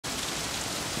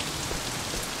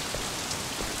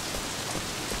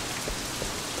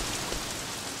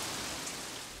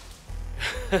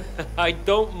I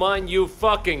don't mind you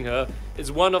fucking her.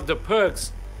 It's one of the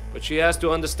perks. But she has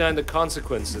to understand the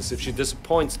consequences if she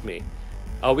disappoints me.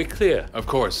 Are we clear? Of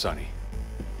course, Sonny.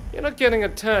 You're not getting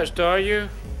attached, are you?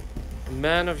 A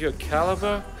man of your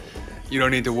caliber? You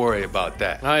don't need to worry about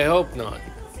that. I hope not.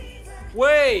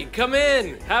 Wait, come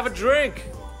in. Have a drink.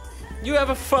 You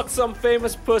ever fucked some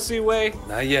famous pussy, Wei?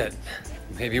 Not yet.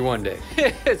 Maybe one day.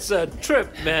 It's a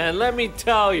trip, man, let me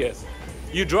tell you.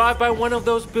 You drive by one of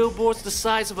those billboards the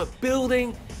size of a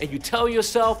building, and you tell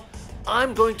yourself,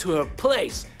 I'm going to her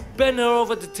place, bend her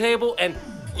over the table, and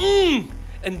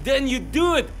then you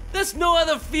do it. There's no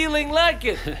other feeling like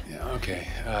it. Yeah, okay.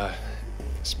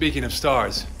 Speaking of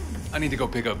stars, I need to go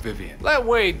pick up Vivian. Let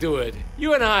Wei do it.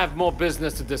 You and I have more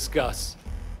business to discuss.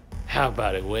 How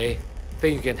about it, Wei?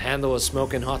 Think you can handle a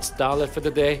smoking hot starlet for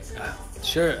the day?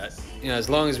 Sure. You know, as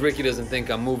long as Ricky doesn't think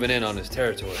I'm moving in on his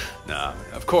territory. Nah,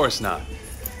 of course not.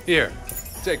 Here,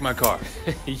 take my car.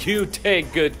 You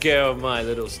take good care of my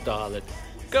little starlet.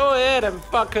 Go ahead and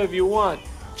fuck her if you want.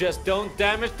 Just don't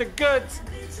damage the goods.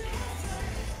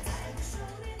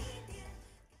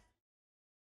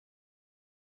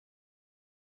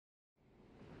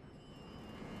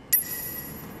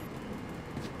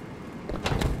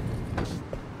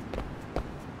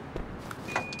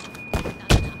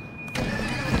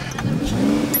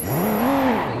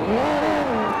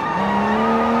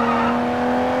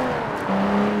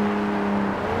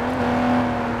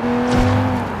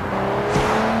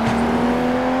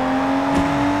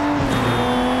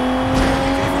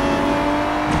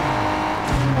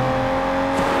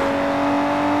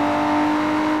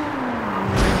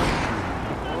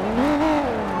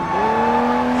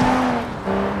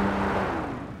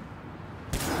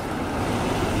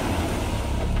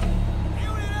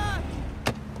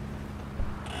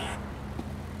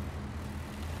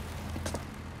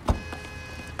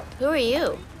 Who are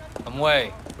you? I'm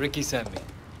Wei. Ricky sent me.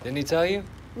 Didn't he tell you?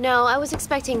 No, I was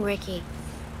expecting Ricky.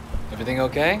 Everything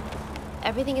okay?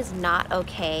 Everything is not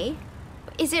okay.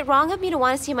 Is it wrong of me to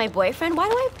want to see my boyfriend? Why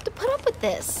do I have to put up with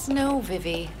this? No,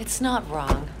 Vivi, it's not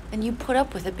wrong. And you put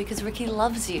up with it because Ricky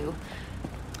loves you.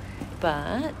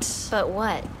 But But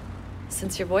what?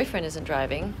 since your boyfriend isn't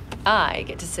driving, I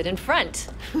get to sit in front.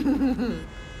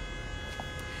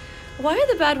 Why are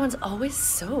the bad ones always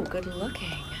so good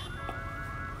looking?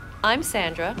 I'm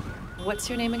Sandra. What's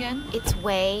your name again? It's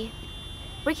Wei.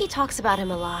 Ricky talks about him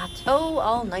a lot. Oh,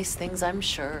 all nice things, I'm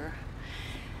sure.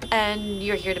 And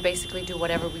you're here to basically do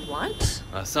whatever we want?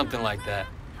 Something like that.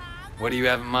 What do you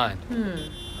have in mind?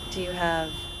 Do you have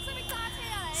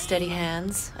steady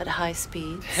hands at high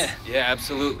speeds? Yeah,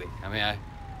 absolutely. I mean,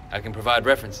 I can provide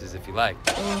references if you like.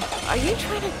 Are you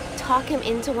trying to talk him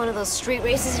into one of those street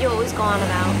races you always go on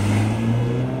about?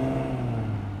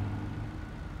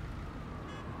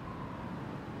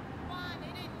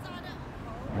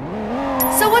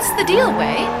 So what's the deal,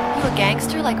 Wei? You a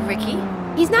gangster like Ricky?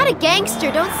 He's not a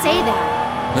gangster, don't say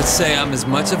that. Let's say I'm as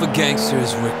much of a gangster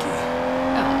as Ricky.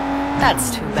 Oh,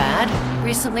 that's too bad.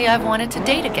 Recently I've wanted to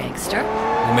date a gangster.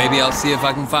 Well, maybe I'll see if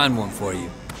I can find one for you.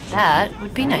 That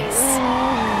would be nice.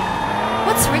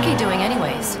 What's Ricky doing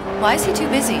anyways? Why is he too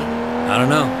busy? I don't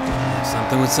know.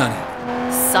 Something with Sonny.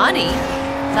 Sonny?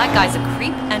 That guy's a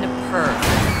creep and a perv.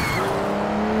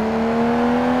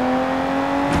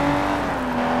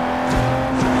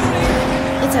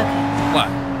 It's okay. What?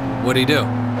 What'd he do?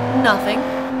 Nothing,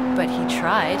 but he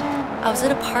tried. I was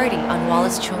at a party on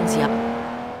Wallace Chung's yacht.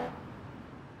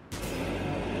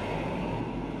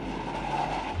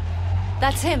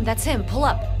 That's him, pull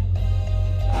up.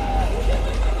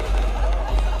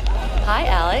 Hi,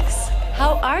 Alex.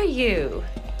 How are you?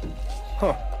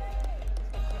 Huh.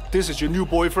 This is your new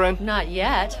boyfriend? Not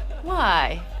yet.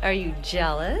 Why? Are you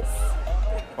jealous?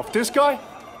 Of this guy?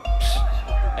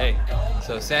 Hey,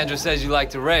 so Sandra says you like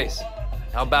to race.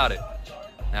 How about it?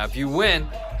 Now, if you win,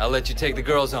 I'll let you take the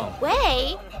girls home.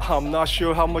 Wei? I'm not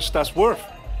sure how much that's worth.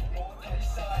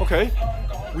 Okay,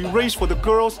 we race for the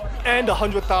girls and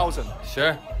 100,000.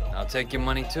 Sure, I'll take your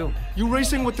money too. You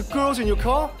racing with the girls in your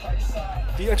car?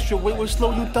 The extra weight will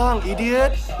slow you down,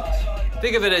 idiot.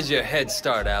 Think of it as your head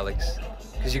start, Alex.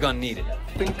 Because you're gonna need it.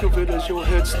 Think of it as your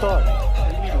head start.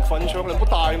 呢條粉腸你唔好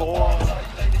帶我啊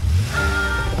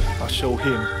I'll show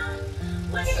him.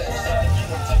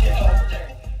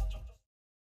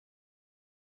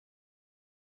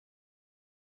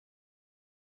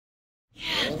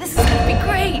 This is gonna be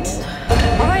great.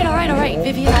 All right.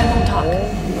 Vivi and I won't talk.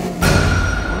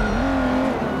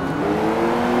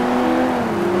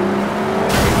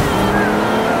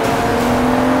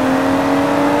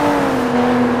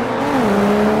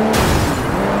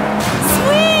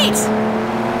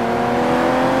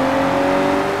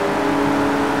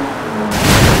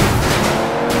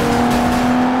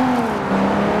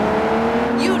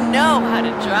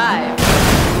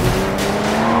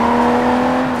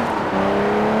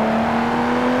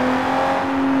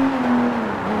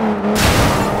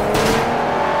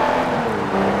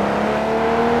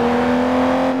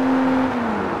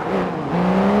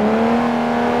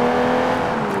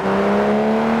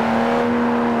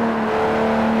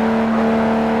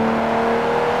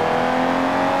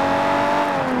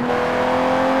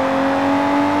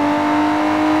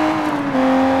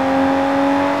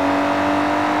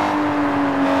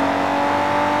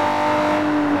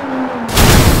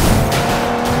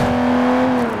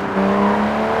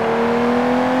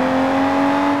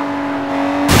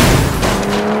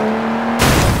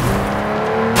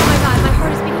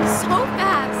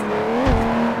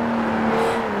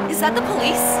 that the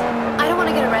police? I don't want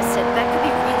to get arrested. That could be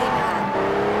really bad.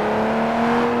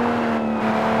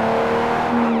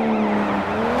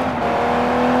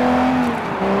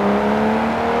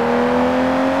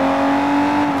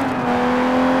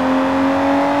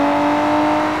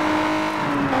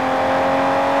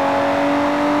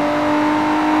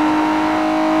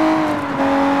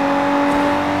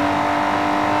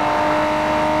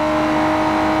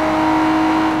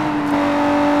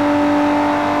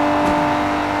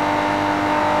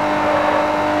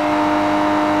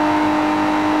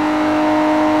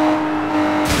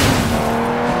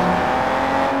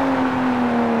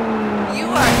 You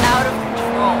are out of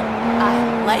control.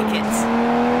 I like it.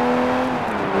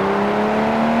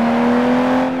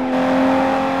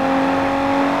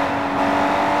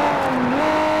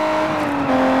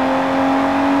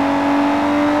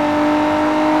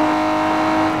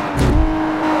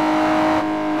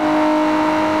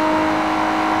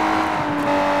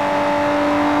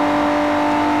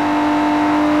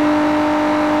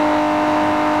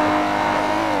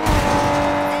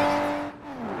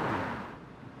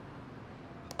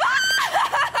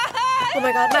 Oh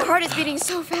my god, my heart is beating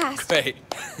so fast. Wait.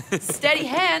 Steady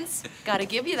hands. Gotta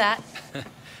give you that.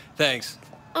 Thanks.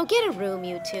 Oh, get a room,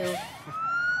 you two.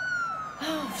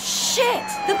 Shit!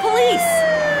 The police!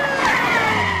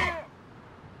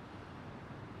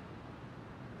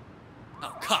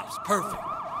 Oh, cops, perfect.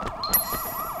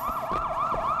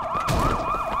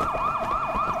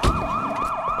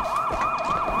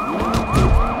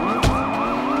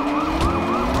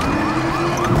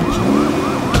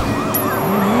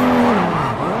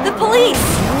 The police!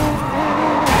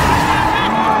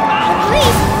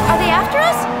 Police! Are they after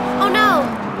us? Oh no!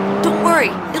 Don't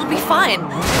worry, it'll be fine.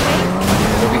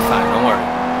 We'll be fine, don't worry.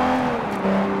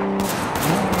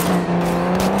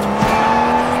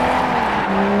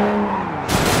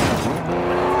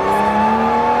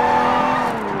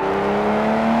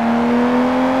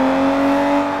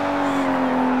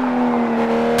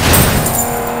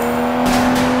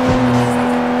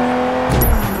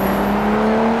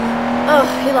 Oh,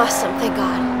 he lost him, thank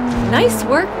god. Nice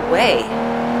work, Way.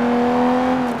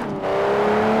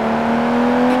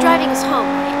 You're driving us home,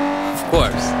 right? Of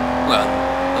course. Well,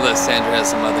 unless Sandra has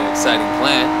some other exciting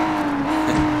plan.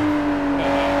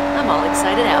 I'm all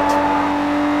excited out.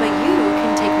 But you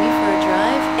can take me for a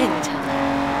drive anytime.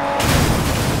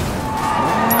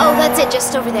 Oh, that's it,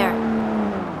 just over there.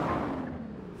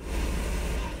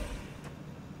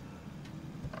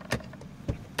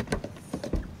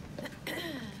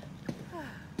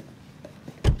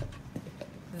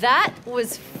 That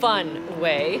was fun,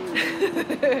 Way.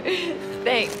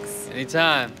 Thanks.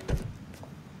 Anytime.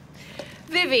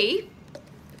 Vivi,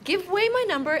 give Way my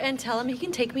number and tell him he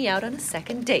can take me out on a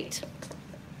second date.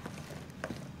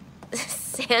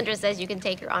 Sandra says you can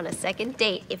take her on a second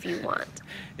date if you want.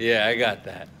 Yeah, I got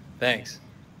that. Thanks.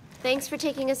 Thanks for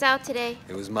taking us out today.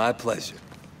 It was my pleasure.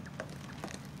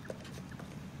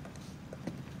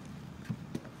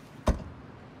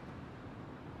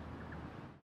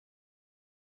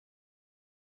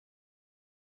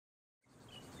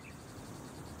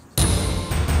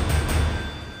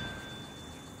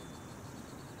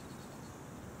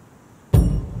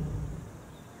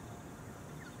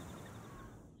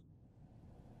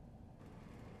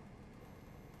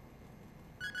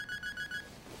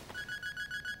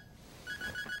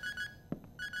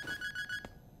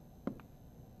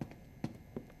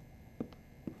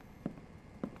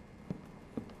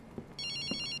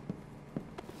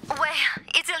 Way,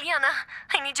 it's Eliana.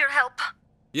 I need your help.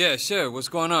 Yeah, sure. What's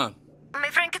going on? My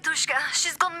friend Katushka,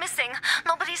 she's gone missing.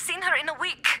 Nobody's seen her in a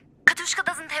week. Katushka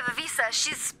doesn't have a visa.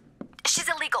 She's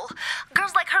illegal.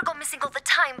 Girls like her go missing all the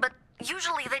time, but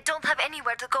usually they don't have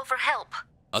anywhere to go for help.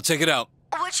 I'll check it out.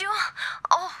 Would you?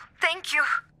 Oh, thank you.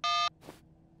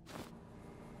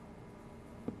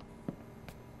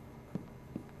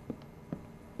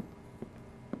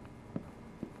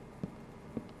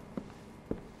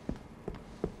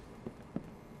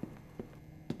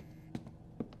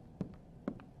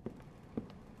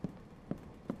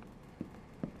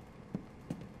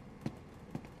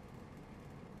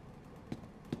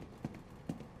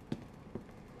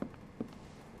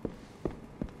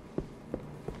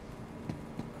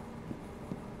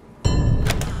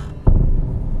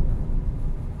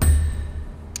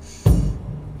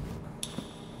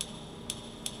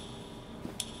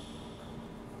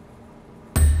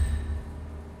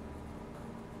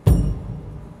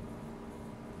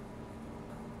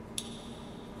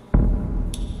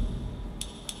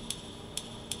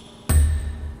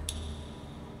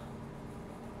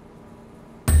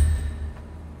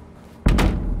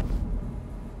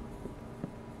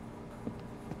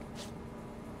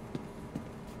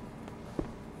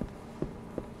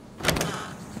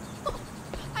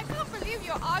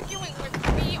 you're arguing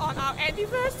with me on our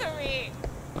anniversary.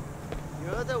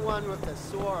 You're the one with the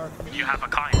sore feet. You have a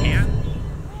client here?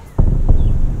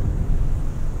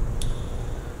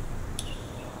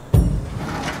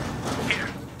 Here.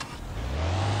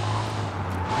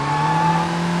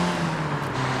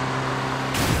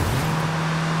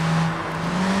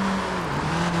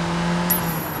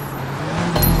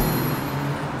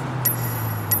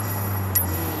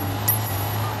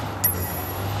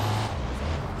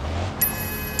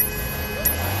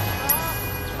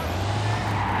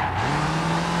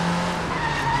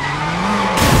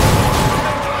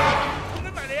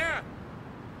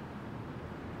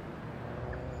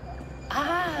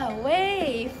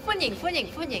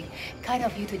 Kind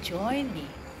of you to join me.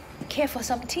 Care for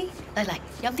some tea? 嚟，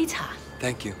飲啲茶。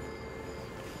 Thank you.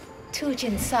 Tu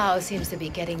Jin Sao seems to be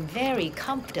getting very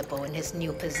comfortable in his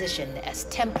new position as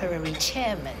temporary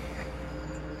chairman.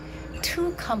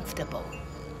 Too comfortable.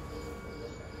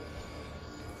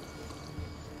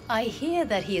 I hear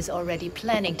that he is already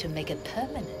planning to make it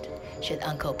permanent, should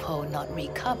Uncle Po not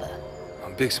recover.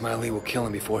 Big Smiley will kill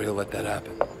him before he'll let that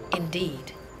happen.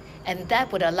 Indeed. And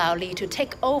that would allow Lee to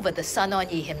take over the Sun On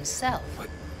Yi himself. But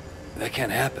that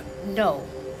can't happen. No,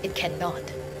 it cannot.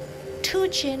 Tu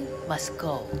Jin must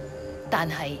go. 但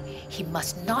係 he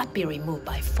must not be removed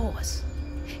by force.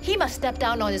 He must step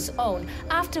down on his own,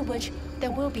 after which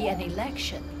there will be an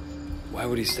election. Why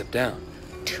would he step down?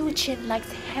 Tu Jin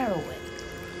likes heroin.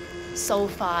 So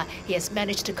far, he has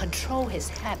managed to control his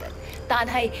habit. 但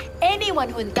係 anyone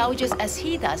who indulges as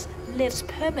he does lives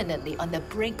permanently on the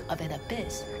brink of an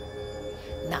abyss.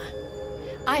 Nah,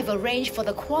 I've arranged for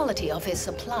the quality of his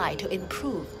supply to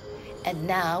improve, and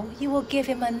now you will give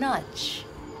him a nudge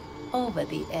over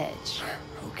the edge.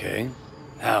 Okay.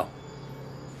 How?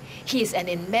 He is an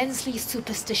immensely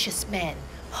superstitious man,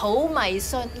 好迷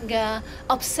信㗎,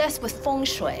 obsessed with feng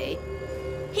shui.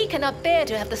 He cannot bear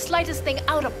to have the slightest thing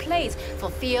out of place for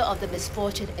fear of the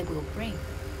misfortune it will bring.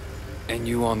 And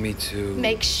you want me to...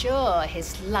 Make sure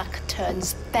his luck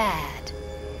turns bad.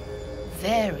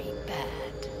 Very bad.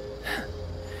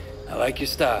 I like your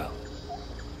style.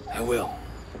 I will.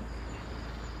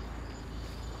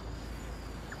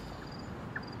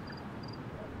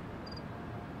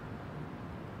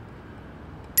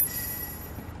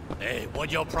 Hey,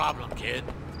 what's your problem, kid?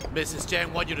 Mrs.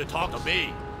 Chang want you to talk to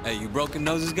me. Hey, you broken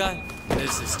noses guy?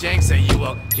 Mrs. Chang said you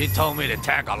will. She told me to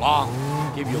tag along,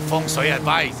 give you feng shui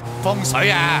advice. Feng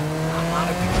shui, ah? A lot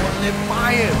of people live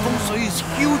by it. Feng shui is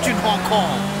huge in Hong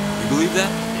Kong. You believe that?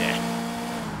 Yeah.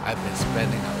 I've been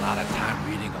spending a lot of time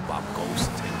reading about ghosts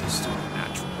in the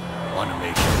supernatural. Want to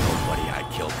make sure nobody I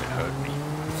kill can hurt me.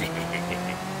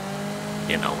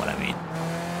 You know what I mean?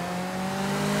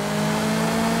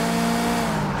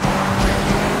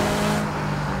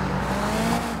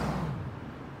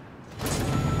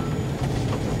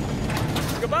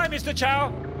 Goodbye, Mr.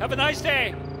 Chow. Have a nice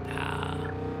day.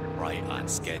 Right on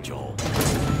schedule.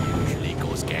 Usually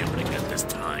goes gambling at this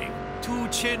time. Tu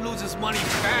Chin loses money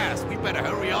fast. We better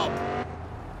hurry up.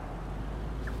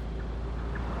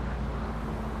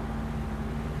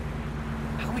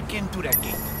 How we getting through that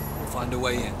gate? We'll find a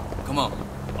way in. Come on.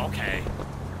 Okay.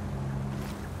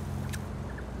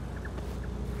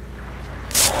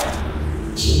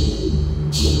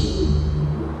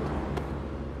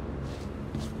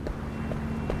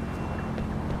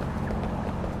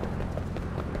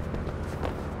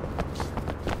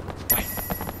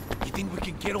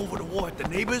 Get over the wall at the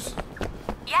neighbors?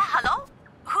 Yeah, hello?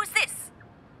 Who's this?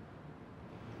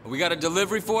 We got a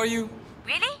delivery for you?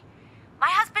 Really? My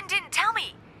husband didn't tell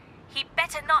me. He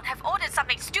better not have ordered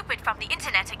something stupid from the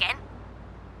internet again.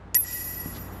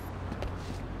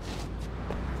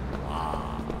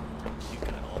 Wow. You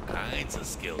got all kinds of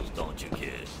skills, don't you,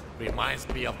 kid? Reminds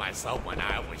me of myself when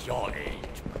I was your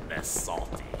age, but less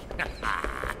salty.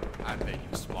 I made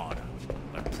you smarter,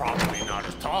 but probably not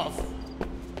as tough.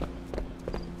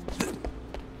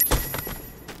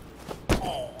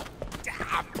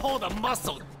 I pulled a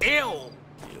muscle. Ew!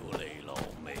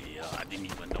 I didn't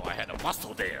even know I had a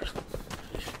muscle there.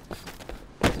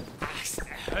 It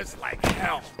hurts like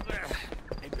hell.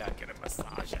 Maybe I'll get a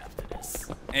massage after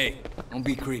this. Hey, don't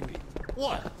be creepy.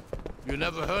 What? You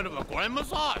never heard of a grand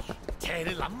massage?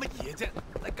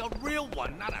 Like a real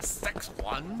one, not a sex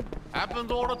one.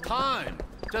 Happens all the time.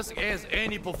 Just as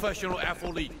any professional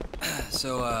athlete.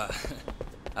 So,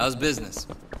 how's business?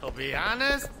 To be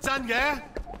honest, son, yeah?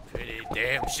 Pretty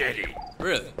damn shitty.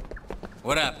 Really?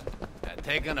 What happened?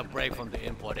 Taking a break from the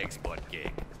import-export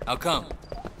gig. How come?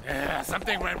 Yeah,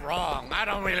 something went wrong. I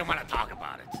don't really want to talk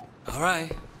about it. All right,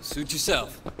 suit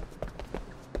yourself.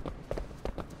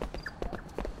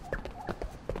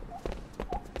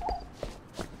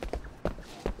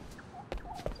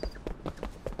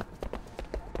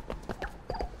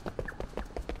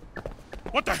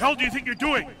 hell do you think you're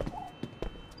doing?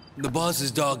 The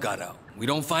boss's dog got out. We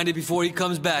don't find it before he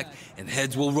comes back, and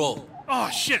heads will roll.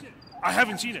 Oh, shit. I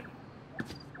haven't seen it.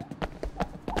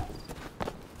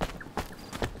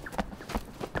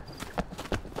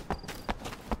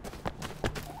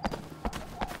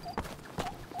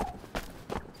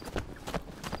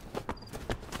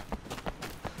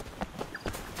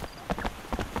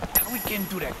 How we getting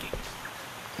through that gate?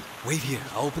 Wait here.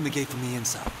 I'll open the gate from the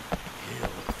inside. Hell,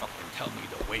 fucking tell me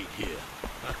to wait here.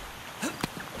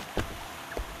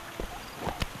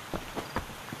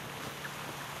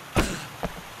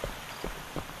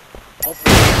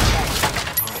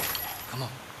 Come on.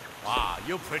 Wow,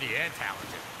 you're pretty and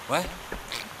talented. What?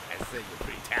 I said you're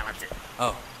pretty talented.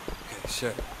 Oh, okay,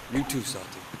 sure. You too, Salty.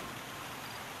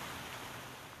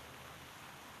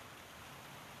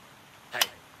 Hey,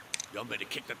 you want me to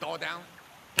kick the door down?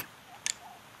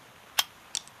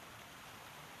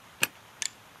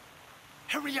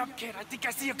 Hurry up, kid. I think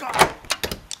I see a car.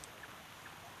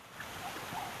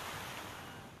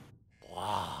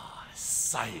 Wow,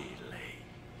 silly.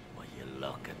 Will you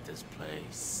look at this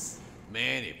place?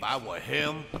 Man, if I were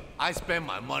him, I'd spend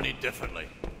my money differently.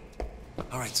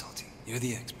 All right, Salty. You're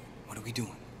the expert. What are we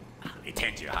doing?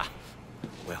 Attention, huh?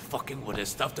 We're fucking with his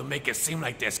stuff to make it seem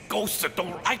like there's ghosts that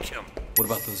don't like him. What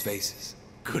about those vases?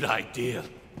 Good idea.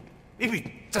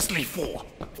 Maybe just leave 4.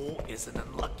 4 is an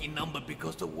unlucky number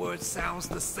because the word sounds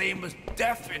the same as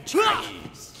death in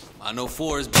Chinese. I know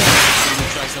 4 is bad. Should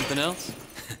we try something else?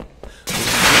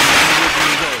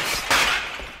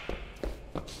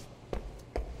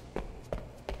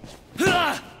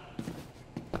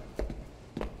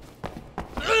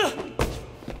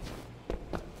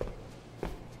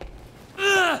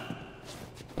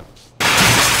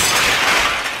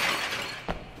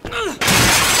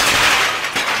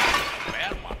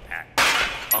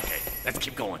 Okay, let's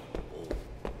keep going. Oh,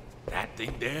 that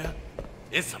thing there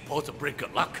is supposed to bring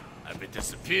good luck. If it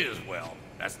disappears, well,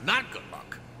 that's not good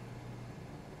luck.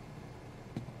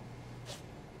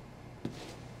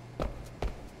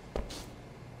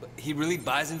 But he really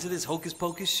buys into this hocus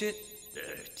pocus shit?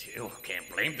 You can't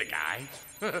blame the guy.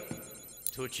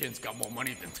 Two Chin's got more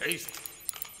money than taste.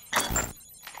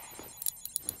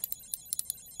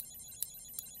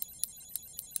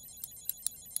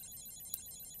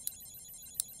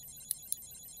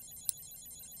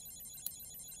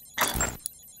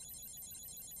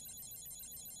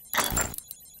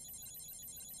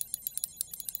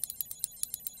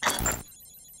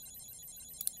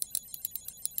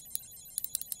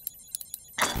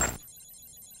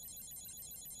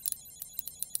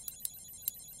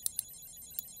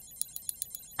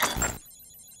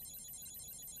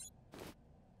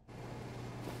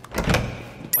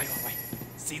 Wait.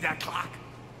 See that clock?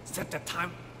 Set the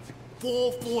time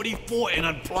 4:44 and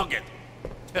unplug it.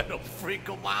 That'll freak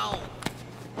him out.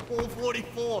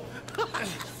 4:44.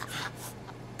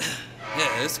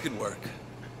 Yeah, this could work.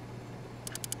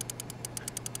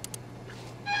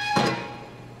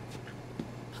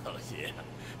 Oh yeah,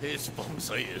 his phone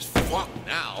say is fucked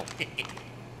now.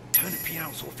 Turn the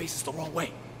piano so it faces the wrong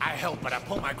way. I help, but I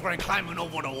put my grand climbing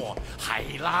over the wall. Hai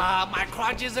la, my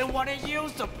crotch isn't what it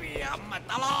used to be.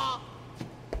 Matala.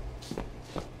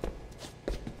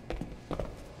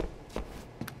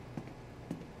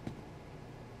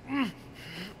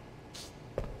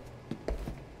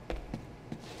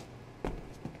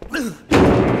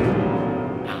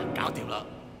搞掂啦.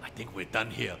 I think we're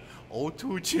done here. Old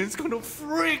Two Chin's gonna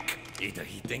freak. Either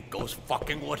he think ghosts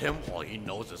fucking with him, or he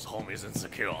knows his home isn't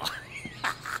secure.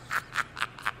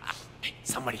 Hey,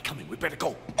 somebody coming. We better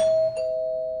go.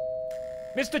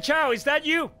 Mr. Chow, is that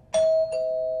you?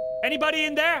 Anybody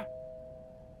in there?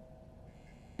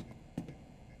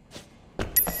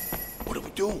 What do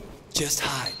we do? Just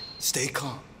hide. Stay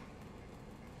calm.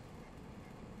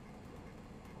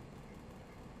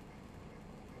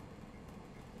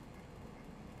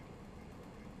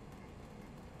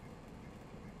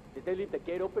 Did they leave the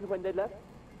gate open when they left?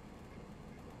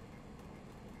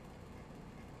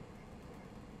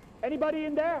 Anybody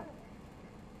in there?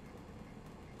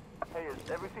 Hey,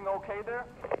 is everything okay there?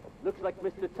 Looks like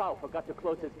Mr. Tao forgot to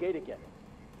close his gate again.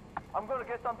 I'm gonna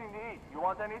get something to eat. You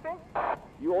want anything?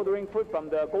 You ordering food from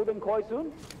the Golden Koi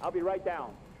soon? I'll be right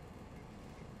down.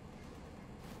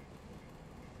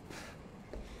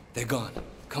 They're gone.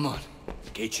 Come on.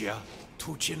 Geichia,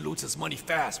 Two Chin loses money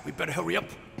fast. We better hurry up.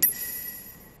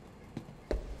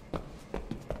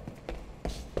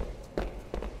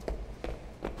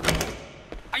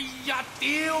 Ayya,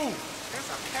 deal! There's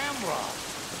a camera.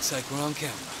 Looks like we're on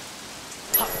camera.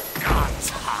 God,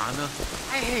 Tana.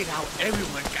 I hate how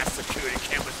everyone got security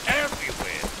cameras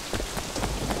everywhere.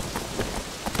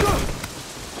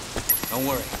 Don't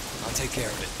worry, I'll take care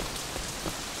of it.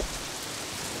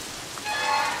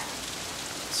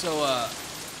 So,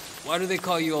 why do they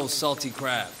call you Old Salty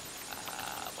Crab?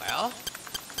 Well,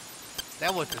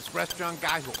 there was this restaurant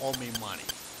guy who owed me money.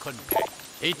 Couldn't pay.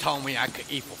 He told me I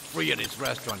could eat for free at his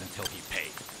restaurant until he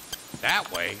paid. That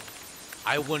way,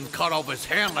 I wouldn't cut off his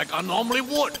hand like I normally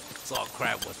would. Salt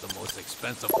crab was the most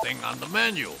expensive thing on the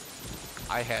menu.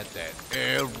 I had that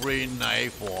every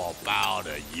night for about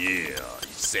a year.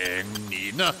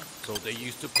 Nina. So they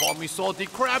used to call me Salty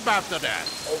Crab after that.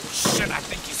 Oh shit, I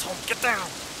think he's home. Get down.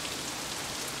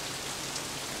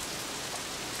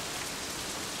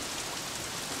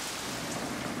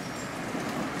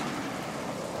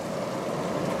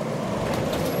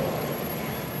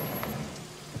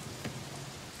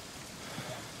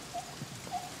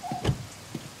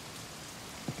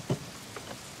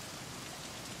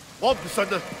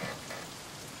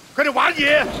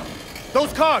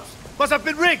 Those cards must have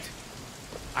been rigged.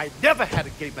 I never had a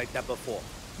game like that before.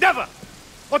 Never.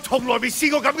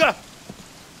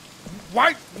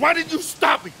 Why did you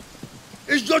stop me?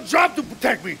 It's your job to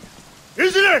protect me,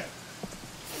 isn't it?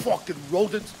 Fucking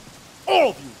rodents, all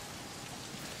of you.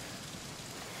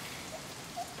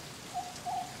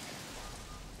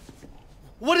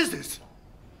 What is this?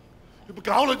 Look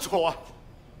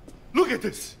at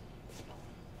this.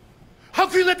 How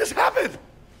can you let this happen?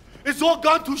 It's all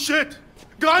gone to shit.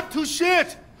 Gone to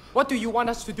shit. What do you want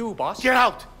us to do, boss? Get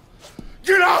out.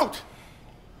 Get out.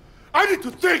 I need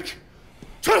to think.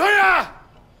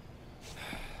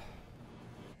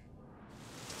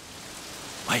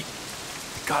 Wait,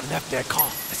 the guard left their car.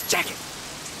 Let's check it.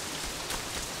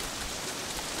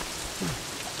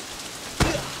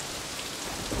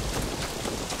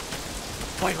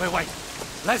 Wait.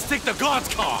 Let's take the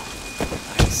guard's car.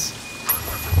 Nice.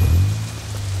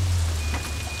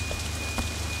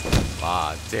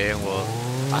 Ah, damn well.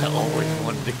 I always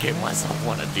wanted to get myself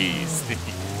one of these.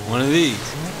 One of these?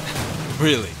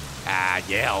 Really?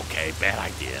 Yeah, okay, bad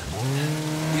idea.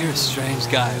 You're a strange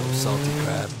guy, Old Salty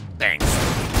Crab. Thanks.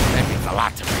 That means a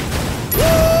lot to me.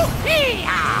 Hey, I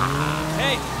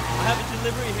have a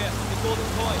delivery here from the Golden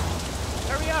Koi.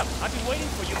 Hurry up, I've been waiting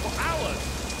for you for hours.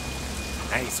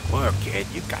 Nice work, kid.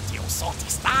 You got the old salty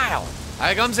style.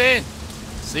 Here comes in.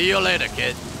 See you later,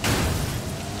 kid.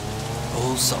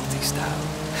 Old Salty style.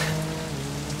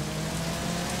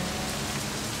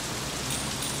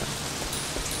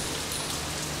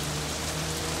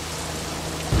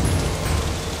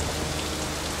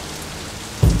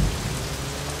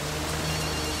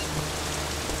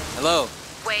 Hello.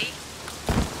 Wei,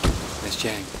 Miss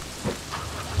Chang.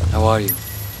 How are you?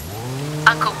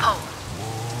 Uncle Po.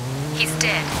 He's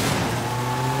dead.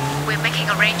 We're making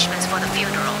arrangements for the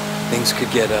funeral. Things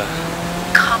could get,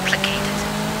 complicated.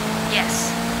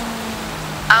 Yes.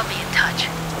 I'll be in touch.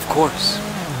 Of course.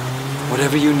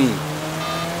 Whatever you need.